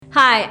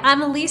Hi,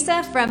 I'm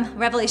Elisa from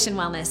Revelation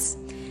Wellness.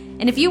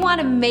 And if you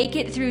want to make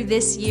it through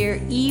this year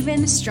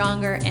even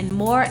stronger and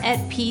more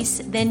at peace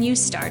than you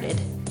started,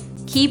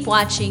 keep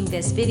watching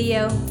this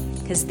video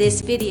because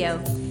this video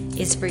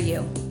is for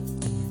you.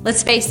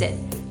 Let's face it,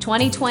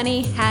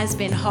 2020 has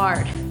been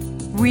hard,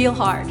 real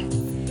hard.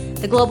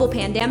 The global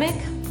pandemic,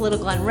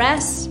 political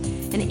unrest,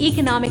 and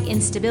economic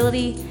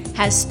instability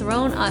has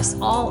thrown us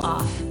all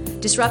off,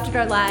 disrupted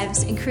our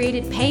lives, and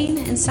created pain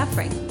and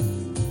suffering.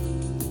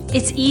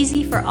 It's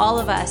easy for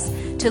all of us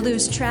to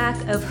lose track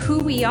of who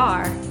we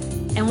are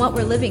and what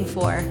we're living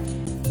for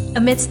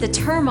amidst the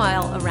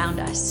turmoil around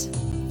us.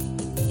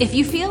 If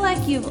you feel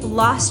like you've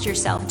lost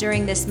yourself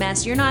during this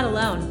mess, you're not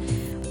alone.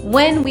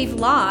 When we've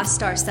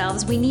lost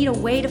ourselves, we need a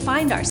way to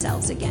find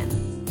ourselves again.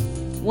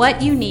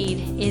 What you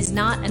need is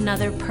not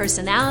another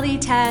personality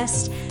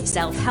test,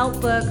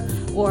 self-help book,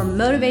 or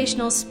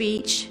motivational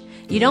speech.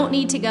 You don't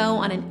need to go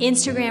on an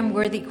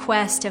Instagram-worthy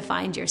quest to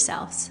find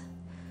yourselves.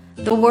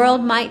 The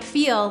world might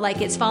feel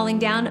like it's falling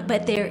down,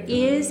 but there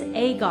is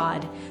a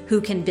God who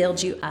can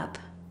build you up.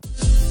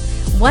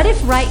 What if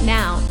right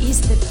now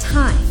is the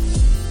time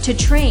to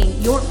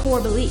train your core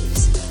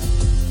beliefs?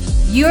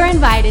 You're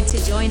invited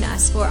to join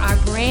us for our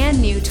brand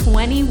new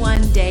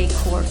 21-day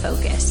core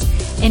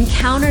focus.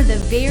 Encounter the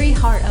very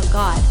heart of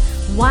God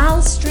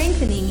while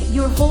strengthening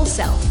your whole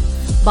self,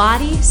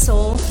 body,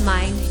 soul,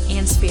 mind,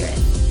 and spirit.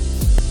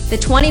 The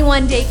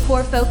 21-day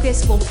core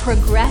focus will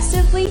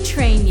progressively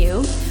train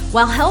you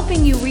while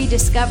helping you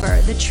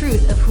rediscover the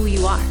truth of who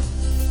you are.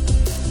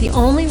 The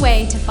only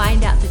way to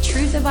find out the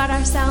truth about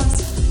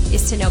ourselves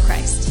is to know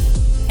Christ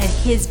at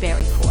His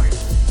very core.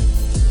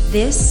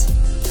 This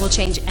will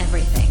change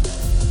everything.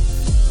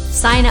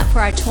 Sign up for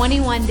our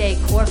 21-day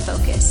core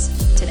focus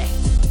today.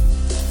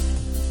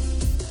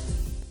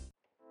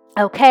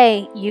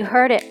 Okay, you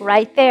heard it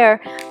right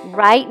there.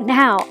 Right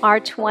now,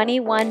 our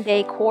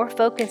 21-day core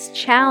focus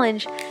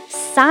challenge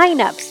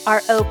signups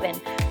are open.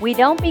 We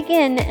don't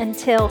begin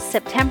until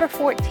September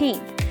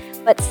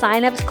 14th, but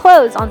signups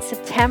close on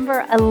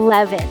September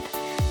 11th.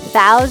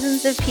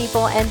 Thousands of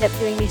people end up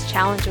doing these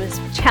challenges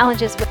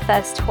with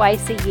us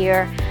twice a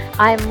year.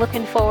 I'm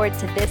looking forward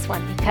to this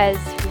one because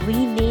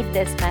we need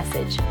this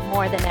message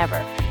more than ever.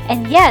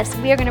 And yes,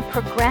 we are going to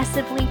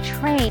progressively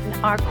train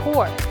our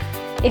core.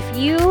 If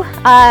you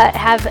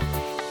have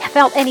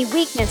felt any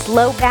weakness,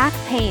 low back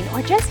pain,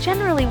 or just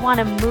generally want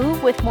to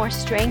move with more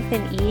strength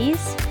and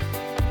ease,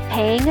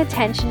 paying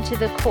attention to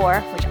the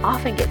core, which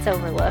often gets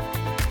overlooked,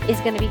 is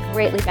going to be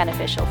greatly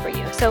beneficial for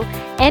you. So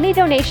any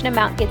donation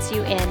amount gets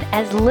you in,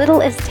 as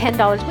little as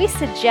 $10. We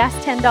suggest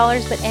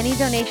 $10, but any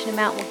donation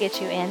amount will get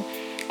you in.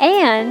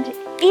 And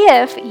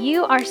if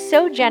you are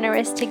so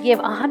generous to give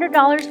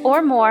 $100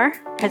 or more,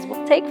 because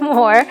we'll take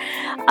more,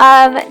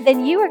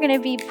 then you are going to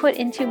be put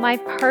into my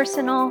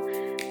personal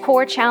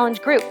Core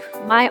Challenge group,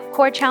 my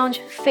Core Challenge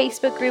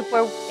Facebook group,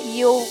 where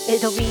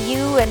it'll be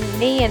you and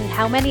me and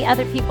how many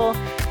other people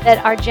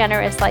that are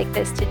generous like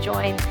this to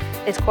join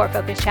this Core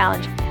Focus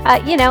Challenge.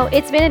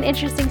 It's been an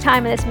interesting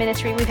time in this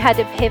ministry. We've had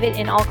to pivot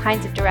in all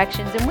kinds of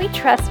directions, and we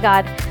trust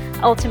God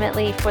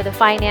ultimately for the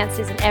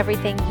finances and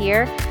everything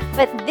here.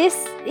 But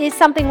this is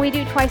something we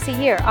do twice a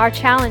year, our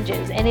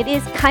challenges, and it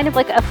is kind of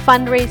like a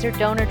fundraiser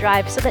donor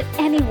drive so that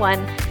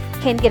anyone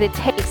can get a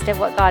taste of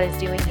what God is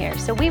doing here.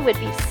 So we would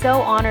be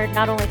so honored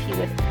not only if you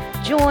would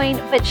join,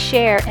 but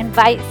share,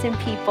 invite some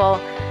people,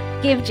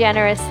 give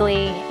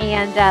generously,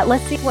 and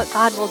let's see what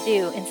God will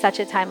do in such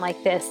a time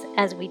like this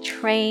as we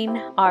train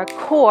our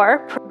core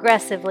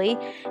progressively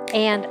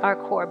and our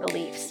core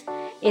beliefs.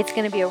 It's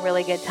going to be a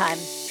really good time.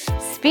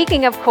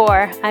 Speaking of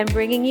core, I'm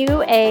bringing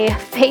you a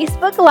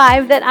Facebook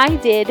Live that I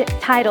did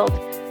titled,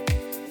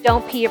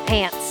 Don't Pee Your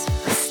Pants.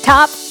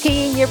 Stop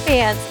peeing your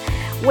pants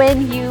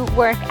when you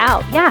work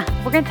out. Yeah,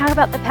 we're going to talk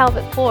about the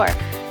pelvic floor.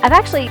 I've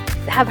actually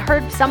have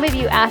heard some of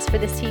you ask for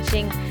this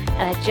teaching,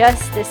 and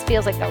this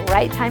feels like the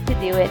right time to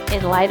do it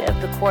in light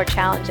of the core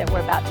challenge that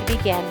we're about to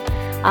begin.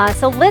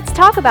 So let's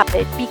talk about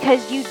it,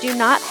 because you do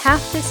not have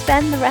to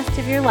spend the rest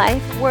of your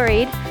life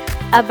worried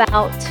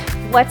about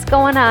what's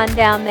going on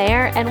down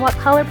there and what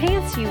color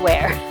pants you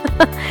wear.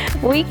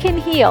 We can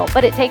heal,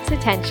 but it takes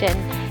attention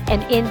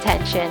and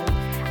intention,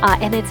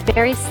 and it's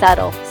very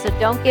subtle. So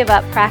don't give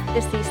up.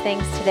 Practice these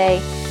things today,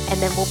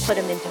 and then we'll put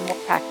them into more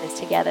practice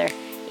together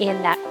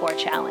in that core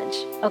challenge.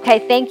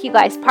 Okay, thank you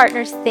guys.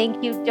 Partners,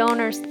 thank you.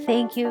 Donors,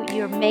 thank you.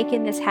 You're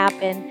making this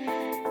happen.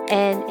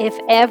 And if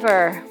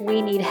ever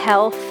we need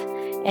health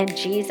and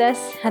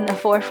Jesus in the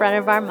forefront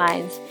of our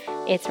minds,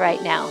 it's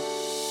right now.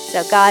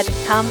 So God,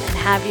 come and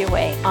have your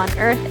way on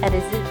earth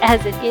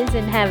as it is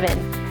in heaven,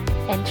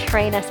 and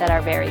train us at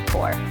our very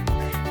core.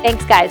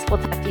 Thanks, guys.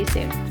 We'll talk to you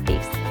soon.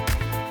 Peace.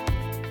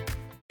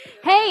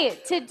 Hey,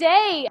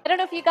 today, I don't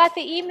know if you got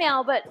the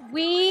email, but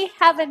we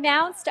have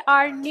announced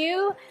our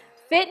new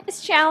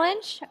fitness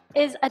challenge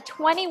is a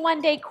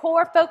 21-day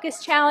core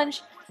focus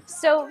challenge.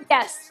 So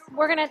yes, I'm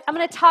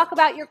gonna talk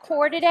about your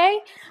core today.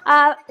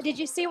 Did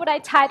you see what I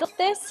titled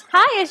this?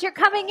 Hi, as you're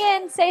coming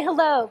in, say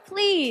hello,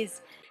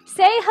 please.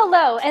 Say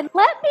hello and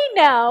let me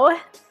know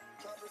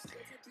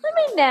Let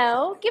me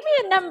know. Give me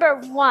a number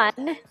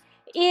 1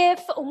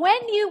 if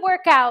when you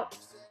work out,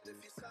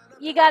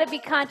 you got to be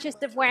conscious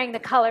of wearing the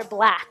color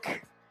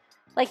black.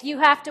 Like you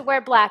have to wear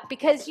black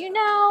because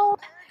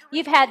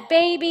you've had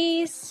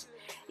babies.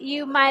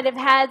 You might have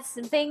had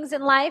some things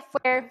in life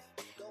where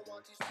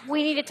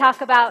we need to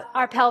talk about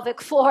our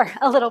pelvic floor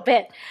a little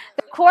bit.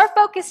 The Core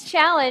Focus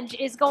Challenge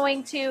is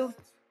going to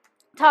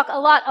talk a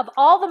lot of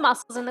all the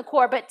muscles in the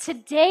core, but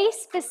today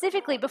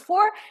specifically,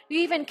 before you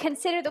even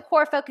consider the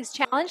Core Focus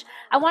Challenge,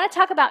 I want to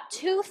talk about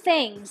 2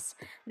 things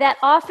that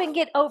often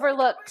get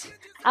overlooked,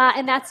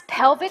 and that's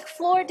pelvic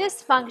floor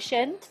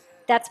dysfunction,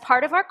 that's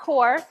part of our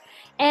core,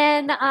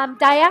 and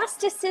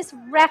diastasis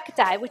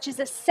recti, which is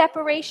a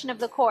separation of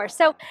the core.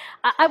 So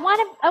I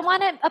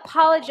want to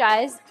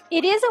apologize.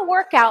 It is a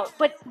workout,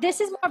 but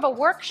this is more of a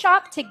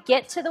workshop to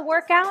get to the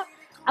workout.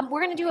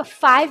 We're going to do a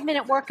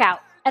 5-minute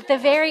workout. At the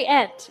very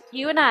end,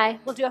 you and I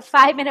will do a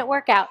 5-minute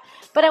workout.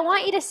 But I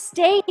want you to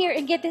stay here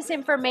and get this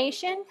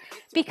information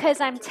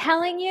because I'm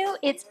telling you,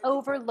 it's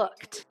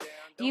overlooked.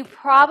 You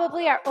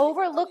probably are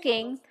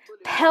overlooking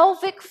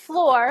pelvic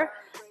floor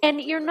and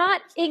you're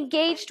not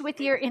engaged with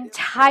your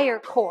entire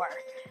core,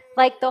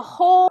 like the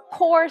whole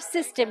core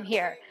system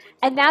here.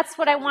 And that's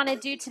what I want to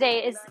do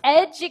today is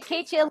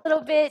educate you a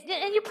little bit.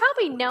 And you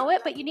probably know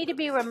it, but you need to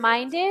be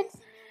reminded.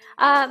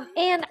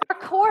 And our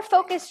Core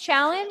Focus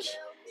Challenge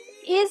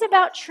is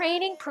about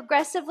training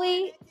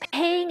progressively,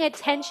 paying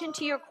attention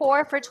to your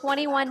core for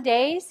 21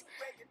 days,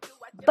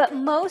 but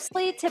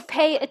mostly to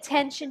pay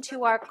attention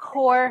to our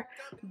core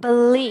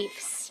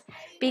beliefs.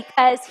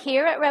 Because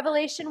here at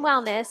Revelation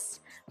Wellness,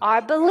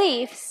 our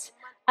beliefs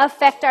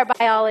affect our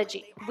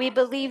biology. We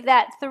believe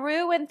that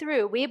through and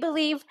through. We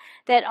believe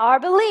that our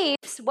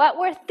beliefs, what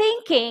we're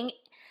thinking,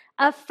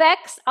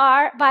 affects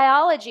our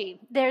biology.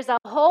 There's a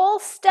whole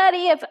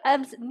study of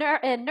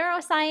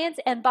neuroscience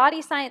and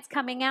body science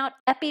coming out,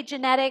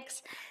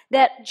 epigenetics,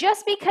 that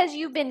just because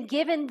you've been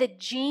given the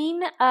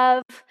gene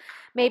of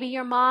maybe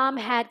your mom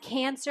had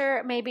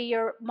cancer, maybe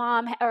your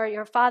mom or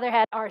your father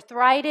had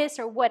arthritis,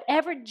 or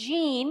whatever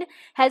gene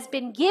has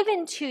been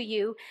given to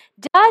you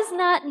does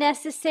not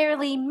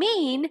necessarily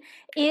mean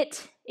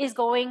it is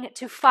going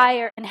to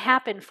fire and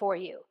happen for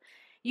you.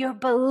 Your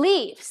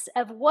beliefs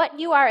of what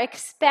you are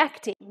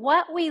expecting,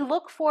 what we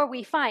look for,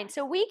 we find.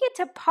 So we get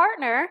to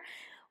partner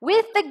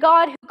with the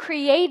God who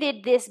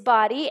created this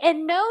body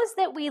and knows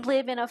that we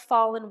live in a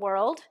fallen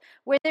world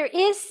where there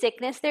is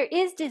sickness, there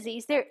is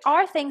disease, there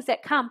are things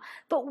that come,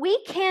 but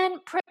we can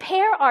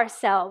prepare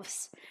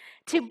ourselves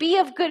to be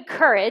of good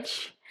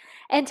courage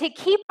and to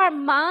keep our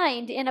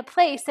mind in a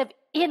place of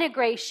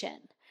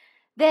integration.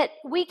 That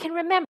we can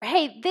remember,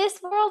 hey,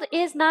 this world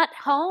is not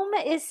home.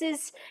 This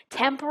is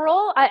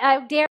temporal.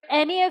 I dare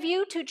any of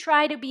you to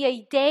try to be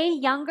a day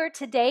younger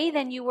today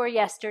than you were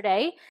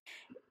yesterday.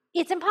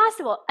 It's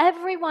impossible.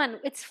 Everyone,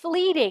 it's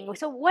fleeting.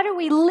 So what are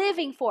we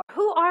living for?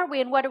 Who are we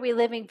and what are we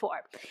living for?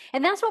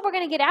 And that's what we're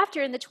going to get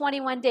after in the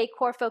 21-day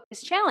Core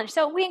Focus Challenge.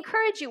 So we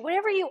encourage you,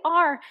 whatever you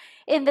are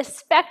in the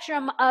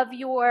spectrum of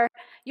your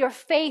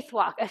faith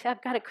walk.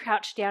 I've got to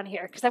crouch down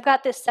here because I've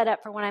got this set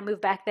up for when I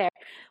move back there.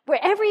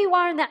 Wherever you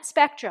are in that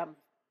spectrum,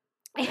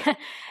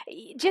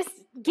 just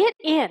get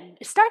in.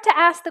 Start to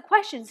ask the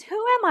questions. Who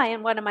am I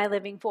and what am I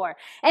living for?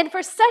 And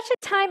for such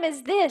a time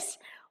as this,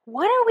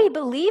 what are we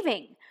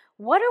believing?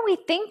 What are we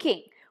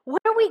thinking?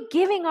 What are we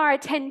giving our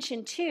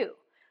attention to?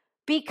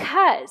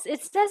 Because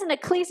it says in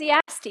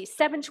Ecclesiastes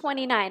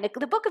 7:29,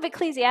 the book of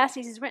Ecclesiastes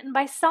is written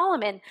by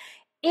Solomon.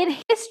 In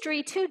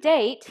history to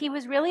date, he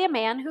was really a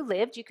man who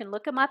lived. You can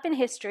look him up in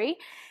history.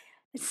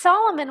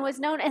 Solomon was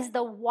known as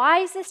the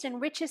wisest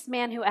and richest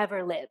man who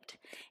ever lived.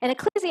 In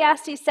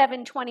Ecclesiastes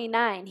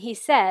 7:29, he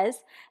says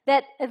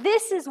that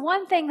this is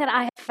one thing that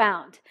I have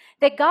found,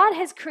 that God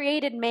has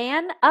created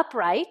man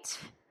upright,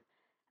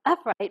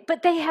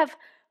 but they have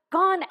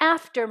gone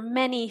after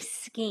many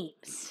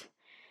schemes.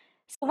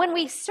 So when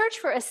we search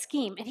for a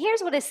scheme, and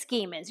here's what a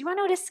scheme is. You want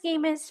to know what a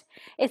scheme is?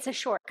 It's a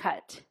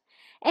shortcut.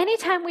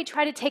 Anytime we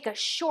try to take a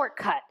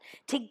shortcut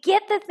to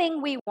get the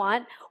thing we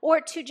want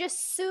or to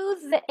just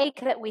soothe the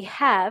ache that we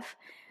have,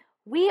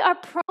 we are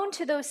prone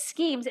to those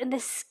schemes, and the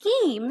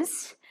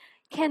schemes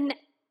can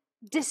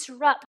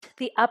disrupt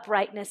the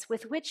uprightness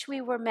with which we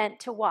were meant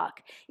to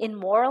walk in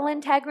moral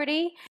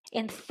integrity,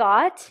 in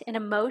thought, in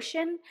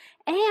emotion,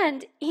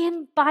 and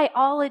in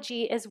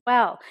biology as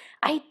well.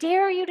 I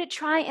dare you to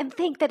try and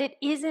think that it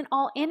isn't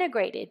all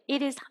integrated.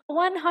 It is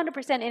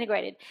 100%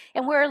 integrated,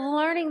 and we're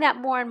learning that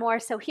more and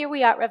more. So here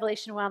we are at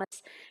Revelation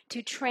Wellness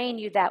to train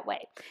you that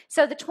way.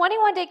 So the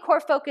 21-day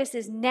Core Focus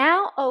is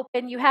now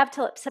open. You have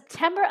till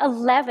September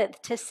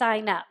 11th to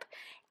sign up.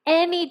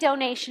 Any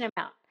donation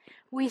amount.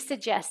 We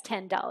suggest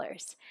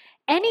 $10.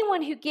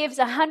 Anyone who gives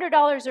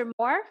 $100 or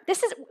more,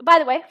 this is, by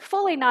the way,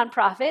 fully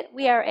nonprofit.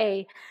 We are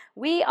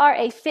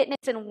a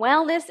fitness and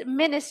wellness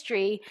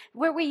ministry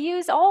where we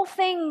use all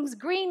things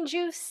green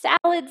juice,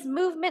 salads,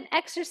 movement,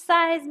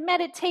 exercise,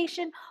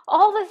 meditation,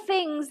 all the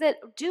things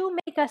that do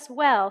make us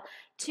well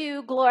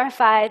to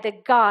glorify the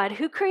God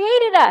who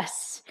created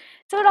us.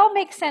 So it all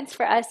makes sense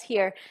for us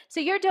here.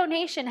 So your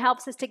donation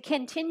helps us to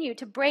continue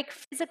to break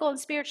physical and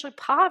spiritual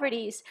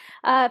poverties,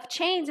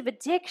 chains of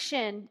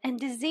addiction and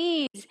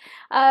disease,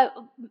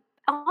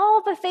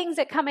 all the things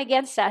that come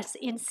against us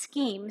in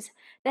schemes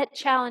that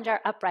challenge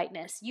our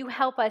uprightness. You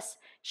help us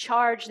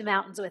charge the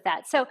mountains with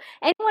that. So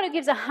anyone who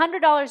gives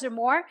 $100 or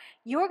more,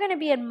 you're going to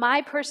be in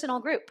my personal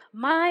group,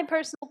 my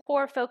personal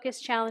Core Focus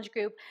Challenge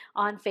group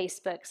on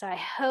Facebook. So I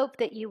hope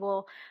that you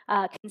will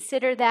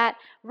consider that.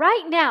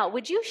 Right now,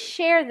 would you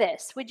share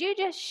this? Would you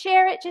just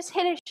share it? Just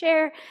hit a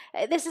share.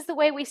 This is the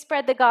way we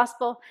spread the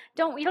gospel.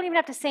 You don't even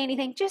have to say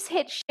anything. Just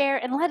hit share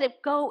and let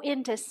it go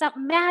into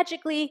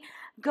magically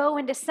go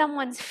into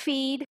someone's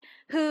feed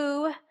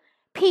who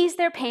pees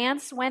their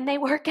pants when they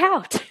work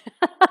out.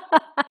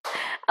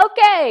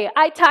 Okay,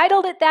 I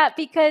titled it that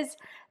because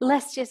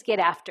let's just get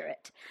after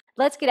it.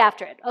 Let's get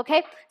after it,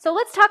 okay? So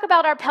let's talk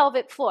about our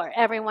pelvic floor,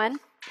 everyone.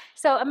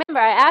 So remember,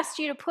 I asked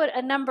you to put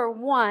a number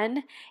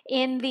 1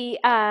 in the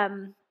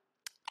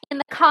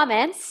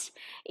comments.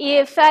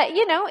 If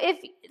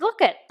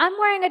look at, I'm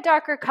wearing a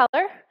darker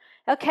color.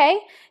 Okay,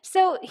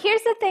 so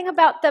here's the thing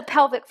about the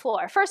pelvic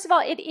floor. First of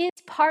all, it is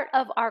part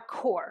of our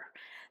core.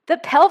 The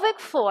pelvic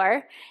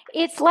floor,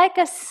 it's like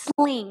a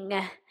sling.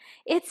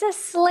 It's a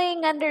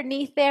sling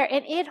underneath there,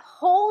 and it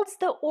holds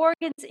the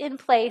organs in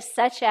place,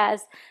 such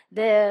as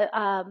the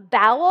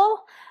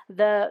bowel,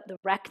 the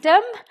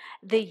rectum,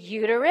 the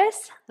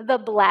uterus, the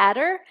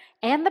bladder,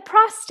 and the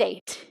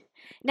prostate.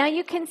 Now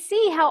you can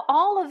see how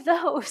all of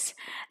those,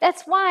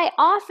 that's why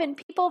often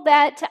people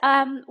that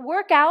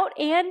work out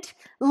and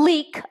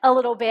leak a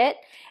little bit,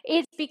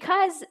 it's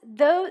because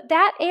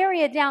that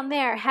area down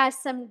there has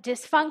some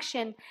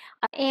dysfunction,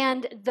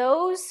 and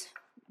those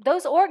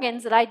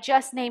organs that I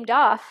just named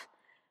off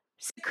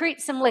secrete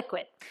some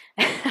liquid.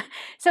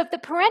 So if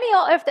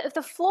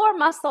the floor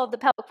muscle of the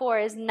pelvic floor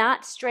is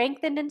not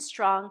strengthened and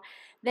strong,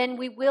 then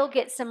we will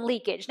get some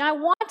leakage. Now, I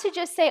want to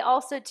just say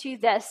also to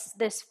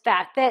this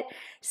fact that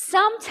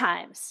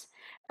sometimes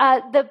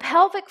the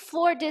pelvic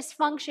floor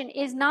dysfunction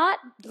is not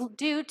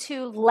due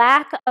to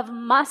lack of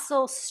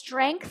muscle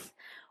strength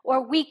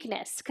or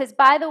weakness. Because,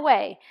 by the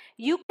way,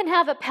 you can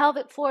have a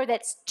pelvic floor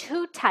that's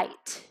too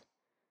tight.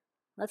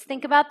 Let's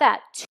think about that.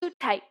 Too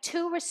tight,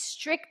 too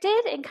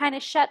restricted and kind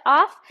of shut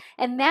off,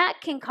 and that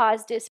can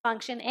cause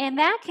dysfunction, and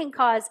that can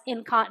cause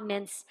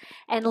incontinence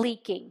and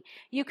leaking.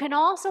 You can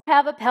also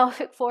have a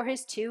pelvic floor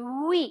is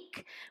too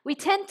weak. We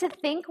tend to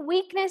think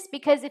weakness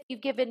because if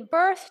you've given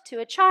birth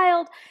to a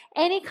child,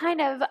 any kind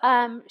of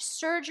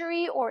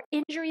surgery or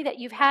injury that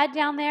you've had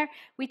down there,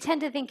 we tend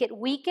to think it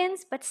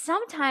weakens, but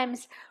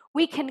sometimes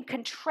we can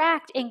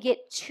contract and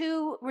get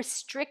too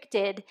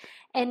restricted,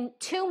 and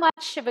too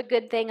much of a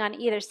good thing on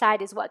either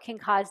side is what can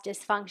cause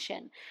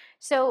dysfunction.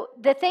 So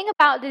the thing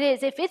about it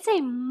is, if it's a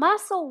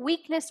muscle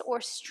weakness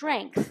or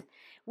strength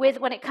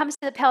when it comes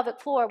to the pelvic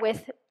floor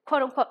with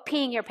quote unquote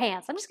peeing your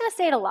pants, I'm just going to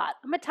say it a lot.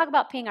 I'm going to talk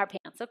about peeing our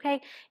pants, okay?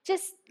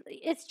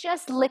 It's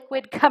just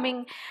liquid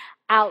coming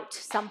out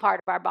some part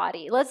of our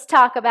body. Let's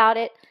talk about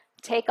it.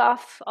 Take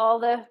off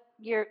all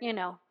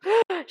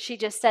she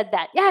just said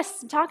that. Yes,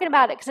 I'm talking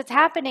about it because it's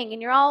happening,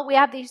 and we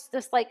have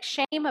this like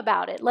shame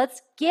about it.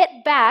 Let's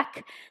get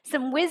back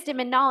some wisdom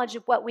and knowledge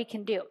of what we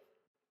can do.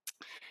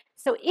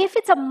 So if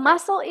it's a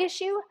muscle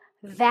issue,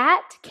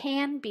 that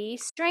can be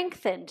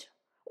strengthened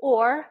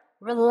or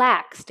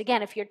relaxed.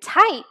 Again, if you're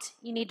tight,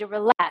 you need to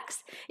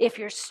relax. If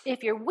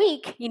you're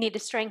weak, you need to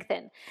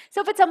strengthen.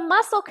 So if it's a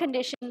muscle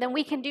condition, then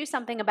we can do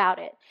something about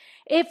it.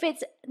 If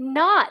it's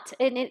not,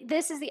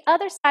 this is the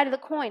other side of the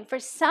coin. For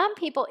some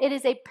people, it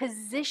is a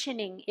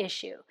positioning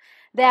issue,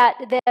 that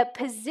the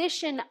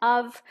position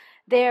of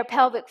their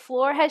pelvic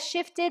floor has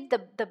shifted,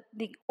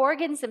 the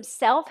organs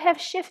themselves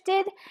have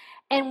shifted.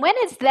 And when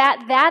it's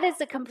that is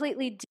a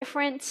completely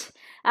different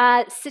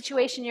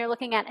situation you're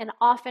looking at, and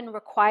often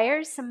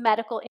requires some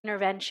medical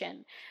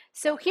intervention.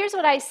 So here's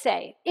what I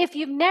say. If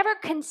you've never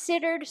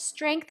considered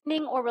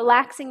strengthening or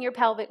relaxing your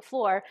pelvic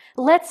floor,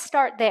 let's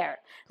start there.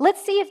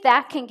 Let's see if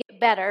that can get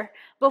better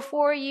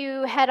before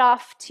you head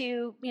off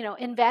to,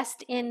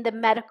 invest in the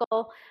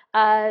medical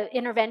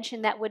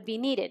intervention that would be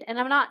needed. And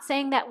I'm not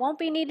saying that won't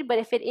be needed, but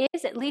if it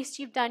is, at least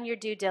you've done your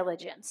due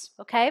diligence,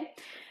 okay?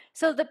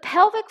 So the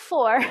pelvic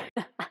floor,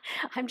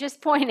 I'm just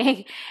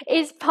pointing,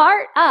 is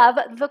part of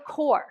the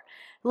core.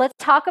 Let's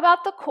talk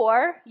about the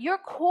core. Your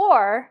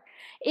core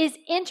is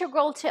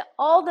integral to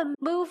all the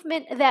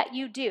movement that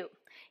you do.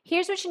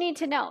 Here's what you need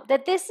to know,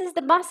 that this is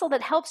the muscle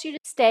that helps you to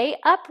stay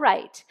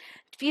upright.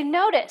 If you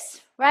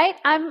notice, right,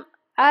 I'm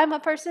a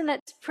person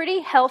that's pretty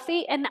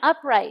healthy and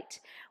upright.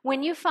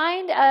 When you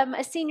find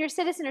a senior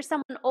citizen or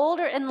someone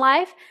older in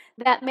life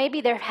that maybe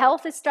their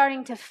health is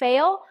starting to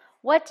fail,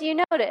 what do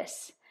you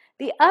notice?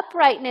 The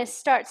uprightness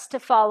starts to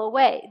fall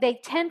away. They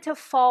tend to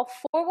fall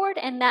forward,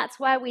 and that's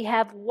why we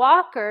have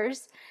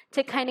walkers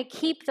to kind of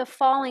keep the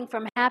falling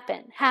from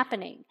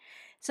happening.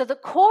 So the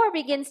core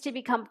begins to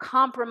become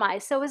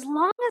compromised. So as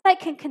long as I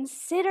can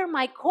consider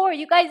my core,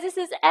 you guys, this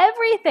is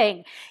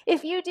everything.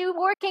 If you do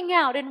working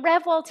out in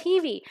RevWell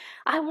TV,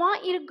 I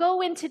want you to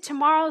go into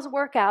tomorrow's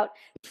workout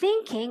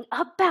thinking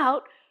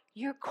about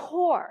your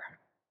core.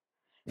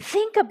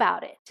 Think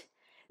about it.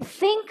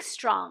 Think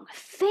strong.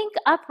 Think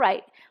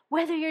upright.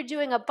 Whether you're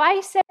doing a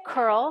bicep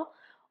curl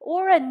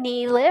or a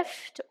knee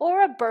lift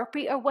or a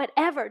burpee or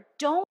whatever,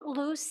 don't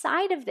lose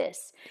sight of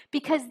this,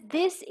 because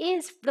this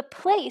is the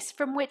place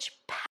from which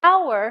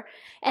power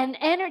and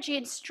energy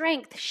and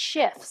strength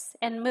shifts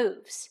and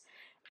moves.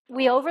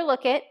 We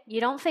overlook it.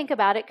 You don't think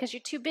about it because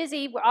you're too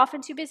busy. We're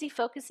often too busy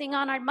focusing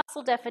on our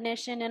muscle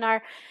definition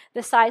and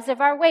the size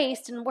of our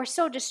waist, and we're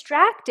so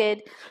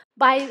distracted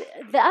by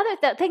the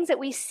other things that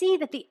we see,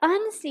 that the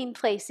unseen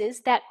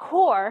places, that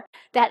core,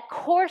 that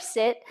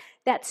corset,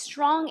 that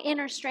strong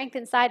inner strength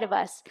inside of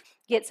us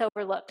gets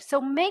overlooked.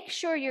 So make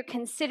sure you're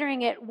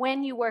considering it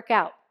when you work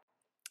out.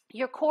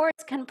 Your core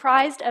is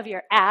comprised of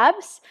your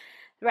abs.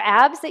 The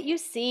abs that you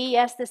see,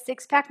 yes, the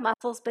six-pack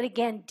muscles, but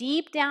again,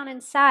 deep down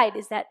inside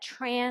is that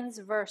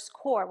transverse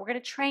core. We're going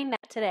to train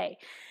that today,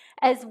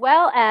 as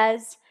well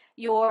as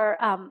your,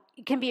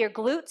 it can be your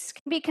glutes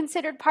can be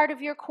considered part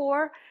of your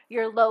core.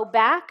 Your low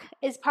back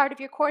is part of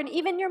your core, and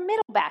even your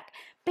middle back.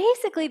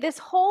 Basically, this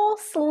whole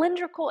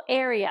cylindrical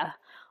area,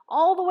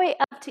 all the way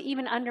up to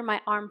even under my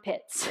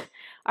armpits,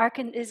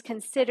 is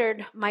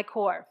considered my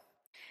core.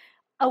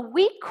 A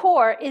weak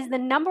core is the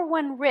number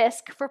one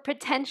risk for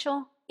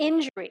potential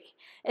injury,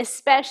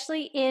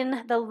 especially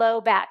in the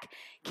low back.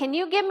 Can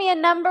you give me a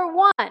number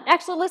one?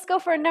 Actually, let's go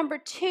for a number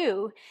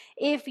two.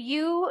 If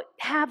you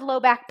have low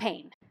back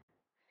pain,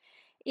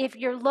 if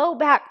your low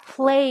back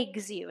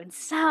plagues you in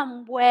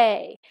some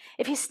way,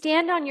 if you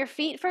stand on your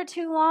feet for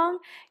too long,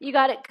 you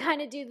got to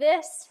kind of do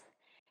this.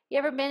 You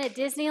ever been at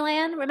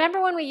Disneyland?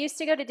 Remember when we used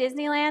to go to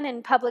Disneyland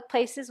in public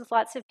places with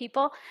lots of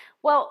people?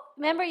 Well,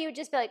 remember you would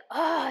just be like,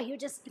 oh, you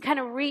just kind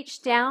of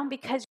reach down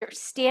because you're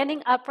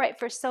standing upright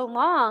for so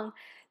long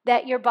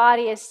that your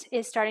body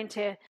is starting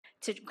to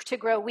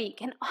grow weak.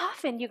 And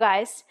often, you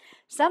guys,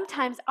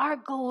 sometimes our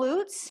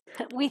glutes,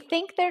 we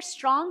think they're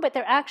strong, but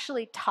they're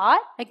actually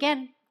taut.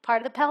 Again,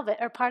 part of the pelvic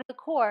or part of the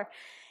core.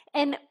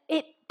 And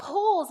it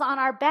pulls on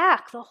our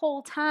back the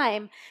whole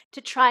time to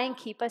try and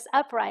keep us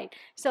upright.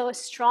 So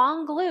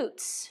strong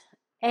glutes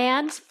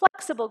and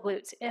flexible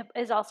glutes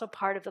is also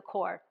part of the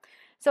core.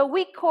 So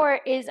weak core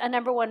is a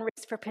number one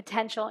risk for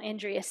potential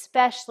injury,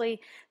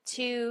 especially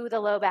to the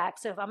low back.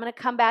 So if I'm going to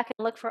come back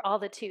and look for all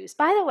the twos.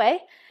 By the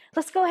way,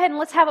 let's go ahead and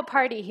let's have a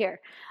party here.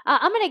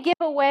 I'm going to give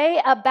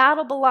away a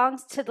Battle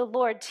Belongs to the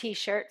Lord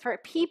t-shirt for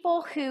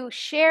people who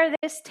share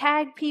this,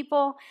 tag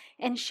people,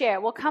 and share.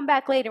 We'll come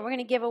back later. We're going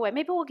to give away.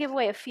 Maybe we'll give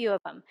away a few of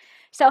them.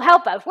 So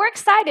help us. We're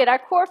excited. Our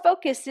core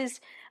focus is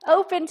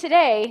open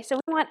today.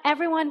 So we want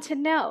everyone to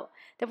know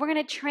that we're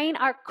going to train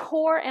our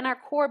core and our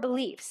core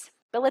beliefs.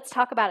 But let's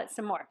talk about it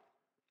some more.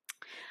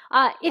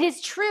 It is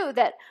true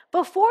that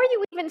before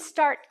you even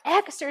start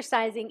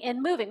exercising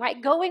and moving,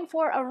 right, going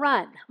for a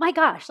run, my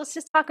gosh, let's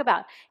just talk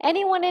about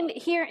anyone in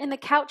here in the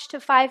Couch to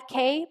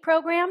 5K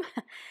program,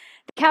 the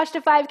Couch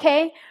to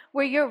 5K,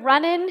 where you're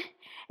running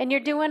and you're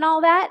doing all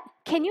that.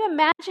 Can you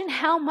imagine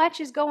how much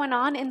is going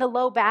on in the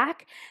low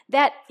back,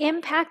 that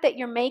impact that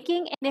you're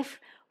making? And if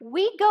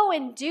we go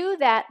and do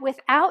that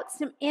without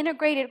some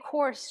integrated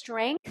core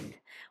strength,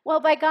 well,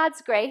 by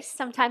God's grace,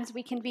 sometimes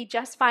we can be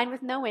just fine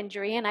with no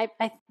injury, and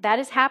that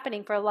is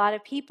happening for a lot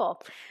of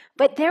people.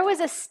 But there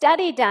was a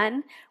study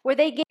done where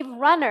they gave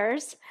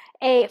runners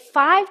a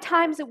 5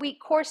 times a week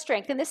core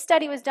strength, and this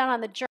study was done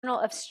on the Journal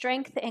of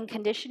Strength and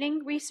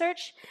Conditioning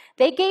Research.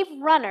 They gave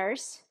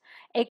runners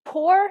a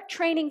core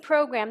training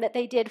program that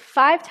they did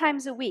 5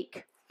 times a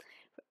week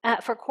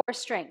for core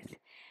strength.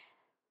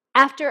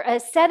 After a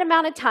set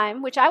amount of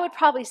time, which I would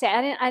probably say,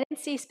 I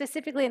didn't see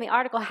specifically in the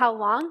article how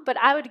long, but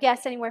I would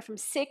guess anywhere from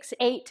 6,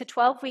 8 to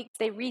 12 weeks,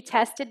 they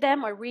retested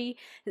them or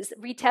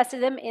retested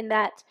them in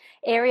that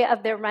area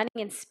of their running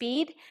and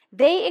speed.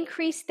 They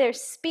increased their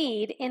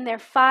speed in their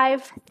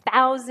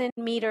 5,000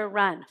 meter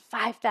run.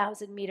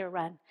 5,000 meter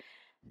run.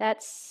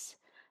 That's,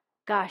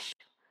 gosh,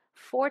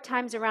 4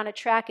 times around a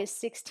track is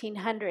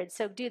 1,600.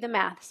 So do the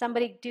math.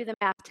 Somebody do the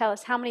math. Tell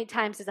us how many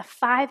times is a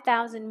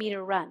 5,000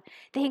 meter run.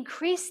 They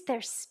increased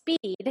their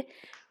speed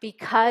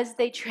because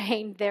they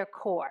trained their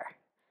core.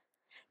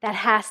 That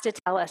has to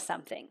tell us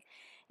something.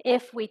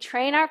 If we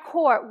train our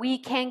core, we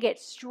can get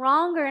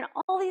stronger in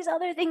all these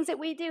other things that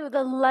we do.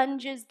 The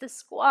lunges, the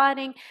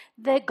squatting,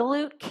 the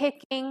glute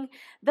kicking,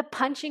 the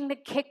punching, the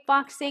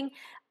kickboxing,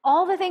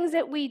 all the things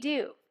that we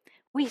do.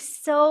 We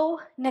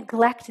so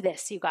neglect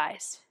this, you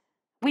guys.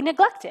 We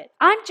neglect it.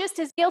 I'm just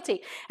as guilty.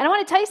 And I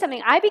want to tell you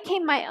something. I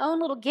became my own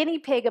little guinea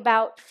pig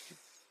about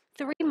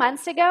 3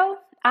 months ago.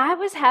 I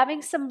was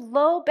having some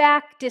low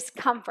back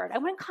discomfort. I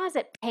wouldn't call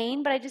it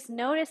pain, but I just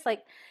noticed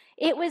like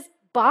it was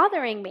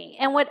bothering me.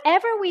 And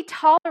whatever we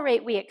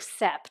tolerate, we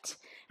accept.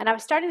 And I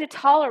was starting to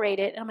tolerate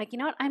it. And I'm like, you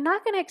know what? I'm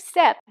not going to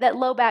accept that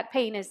low back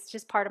pain is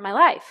just part of my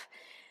life.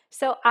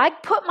 So I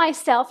put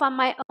myself on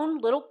my own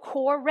little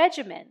core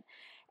regimen.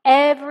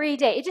 every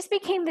day. It just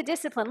became the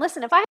discipline.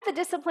 Listen, if I have the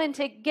discipline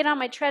to get on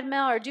my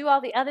treadmill or do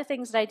all the other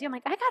things that I do, I'm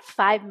like, I got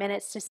 5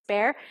 minutes to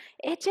spare.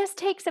 It just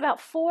takes about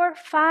 4 or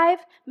 5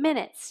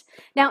 minutes.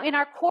 Now, in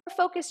our Core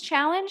Focus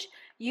Challenge,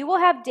 you will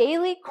have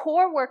daily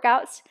core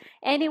workouts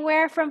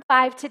anywhere from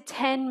 5 to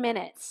 10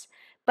 minutes,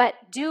 but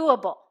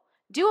doable.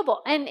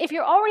 And if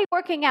you're already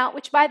working out,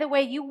 which by the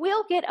way, you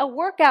will get a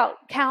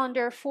workout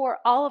calendar for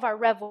all of our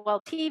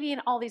RevWell TV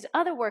and all these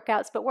other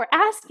workouts, but we're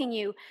asking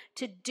you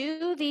to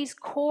do these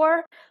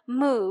core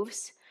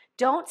moves.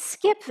 Don't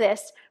skip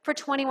this for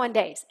 21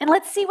 days. And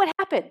let's see what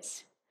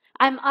happens.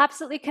 I'm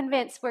absolutely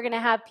convinced we're going to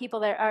have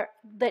people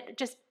that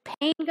just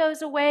pain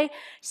goes away,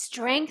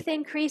 strength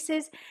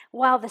increases,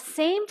 while at the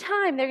same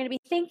time they're going to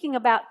be thinking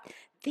about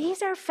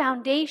these are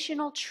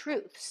foundational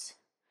truths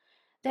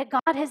that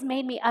God has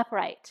made me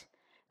upright.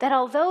 That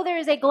although there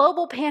is a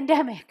global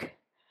pandemic,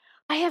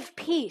 I have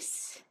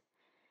peace.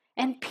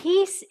 And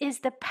peace is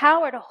the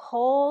power to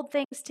hold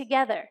things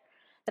together.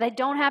 That I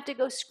don't have to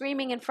go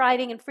screaming and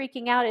fighting and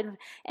freaking out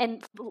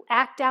and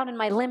act out in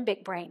my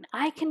limbic brain.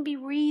 I can be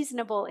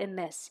reasonable in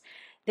this.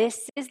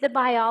 This is the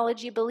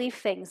biology belief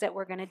things that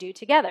we're going to do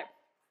together.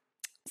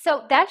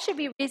 So that should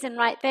be reason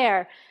right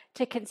there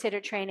to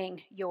consider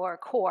training your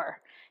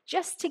core,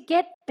 just to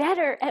get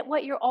better at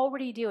what you're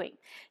already doing.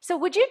 So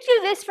would you do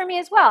this for me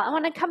as well? I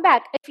want to come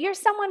back. If you're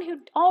someone who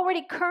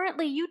already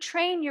currently you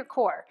train your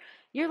core,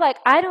 you're like,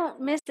 I don't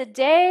miss a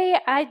day.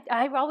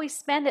 I always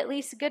spend at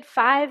least a good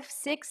 5,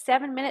 6,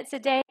 7 minutes a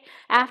day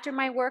after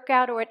my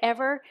workout or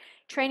whatever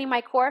training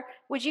my core.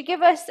 Would you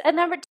give us a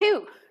number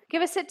 2?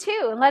 Give us a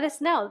 2 and let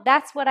us know.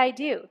 That's what I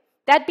do.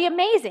 That'd be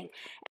amazing.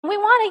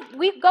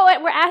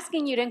 We're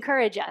asking you to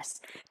encourage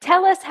us.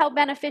 Tell us how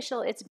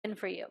beneficial it's been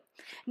for you.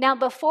 Now,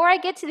 before I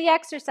get to the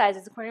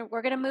exercises,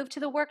 we're going to move to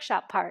the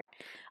workshop part.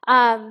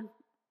 I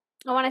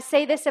want to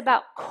say this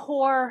about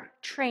core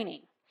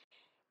training.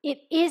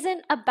 It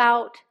isn't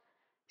about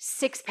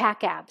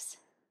six-pack abs.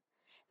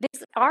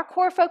 Our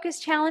Core Focus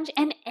Challenge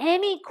and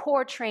any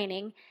core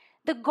training,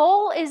 the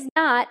goal is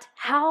not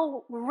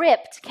how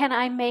ripped can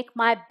I make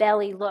my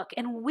belly look.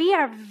 And we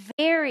are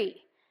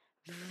very,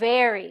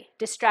 very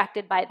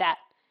distracted by that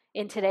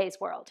in today's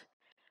world.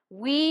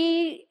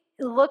 We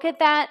look at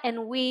that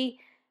and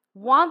we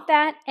want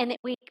that, and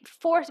okay,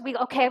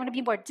 I'm going to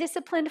be more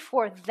disciplined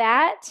for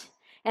that.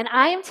 And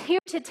I am here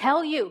to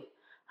tell you,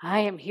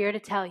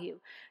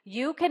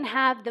 you can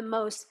have the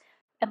most,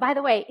 and by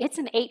the way, it's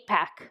an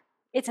 8-pack.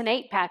 It's an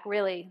 8-pack,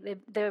 really.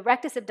 The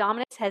rectus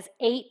abdominis has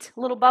 8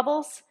 little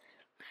bubbles.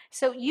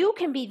 So you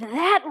can be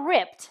that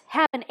ripped,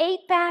 have an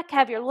 8-pack,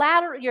 have your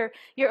lateral, your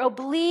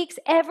obliques,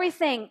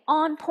 everything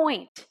on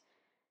point,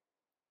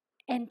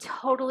 and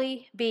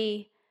totally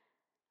be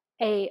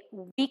a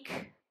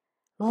weak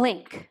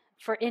link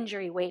for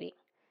injury waiting.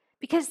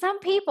 Because some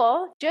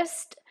people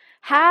just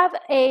have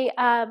a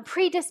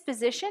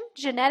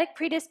genetic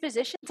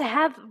predisposition to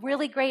have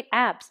really great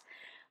abs.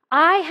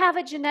 I have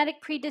a genetic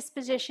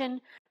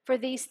predisposition for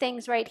these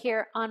things right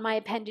here on my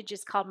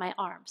appendages called my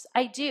arms.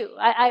 I do.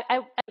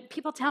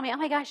 People tell me, oh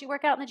my gosh, you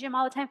work out in the gym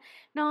all the time.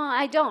 No,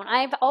 I don't.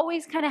 I've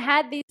always kind of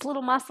had these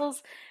little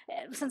muscles.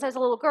 Since I was a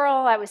little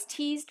girl, I was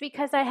teased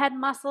because I had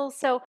muscles.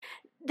 So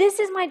this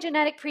is my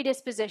genetic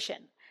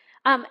predisposition.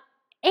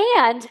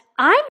 And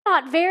I'm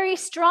not very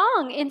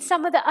strong in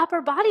some of the upper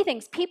body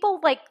things.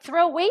 People like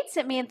throw weights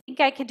at me and think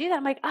I can do that.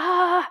 I'm like,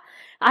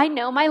 I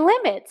know my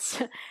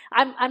limits.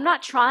 I'm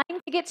not trying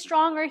to get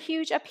strong or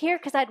huge up here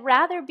because I'd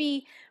rather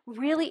be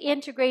really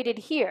integrated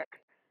here.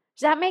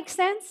 Does that make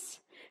sense?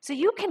 So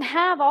you can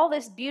have all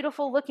this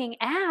beautiful looking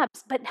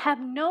abs, but have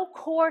no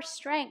core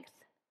strength.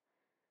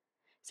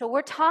 So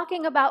we're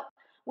talking about,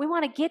 we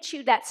want to get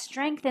you that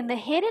strength in the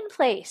hidden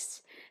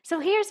place. So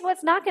here's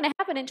what's not going to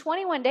happen. In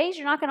 21 days,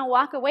 you're not going to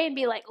walk away and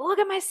be like, look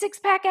at my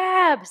 6-pack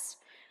abs.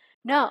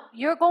 No,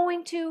 you're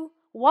going to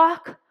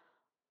walk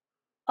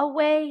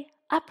away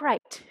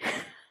upright.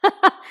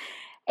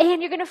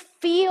 And you're going to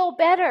feel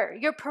better.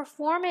 Your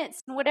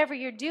performance in whatever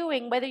you're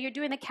doing, whether you're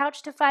doing the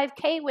Couch to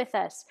 5K with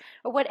us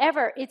or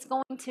whatever, it's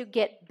going to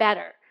get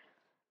better.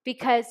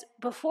 Because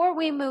before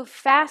we move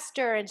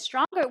faster and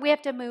stronger, we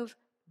have to move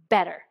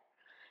better.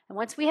 And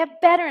once we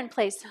have better in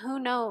place, who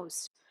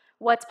knows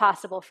what's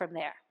possible from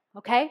there,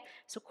 okay?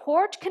 So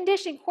core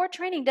conditioning, core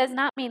training does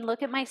not mean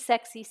look at my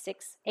sexy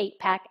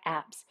 8-pack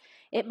abs.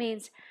 It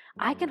means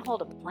I can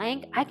hold a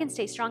plank, I can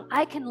stay strong,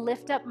 I can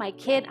lift up my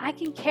kid, I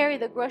can carry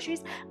the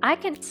groceries, I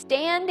can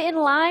stand in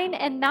line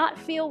and not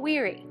feel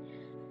weary.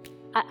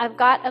 I've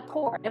got a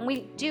core, and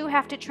we do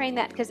have to train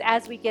that because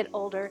as we get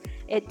older,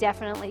 it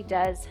definitely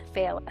does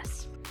fail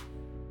us.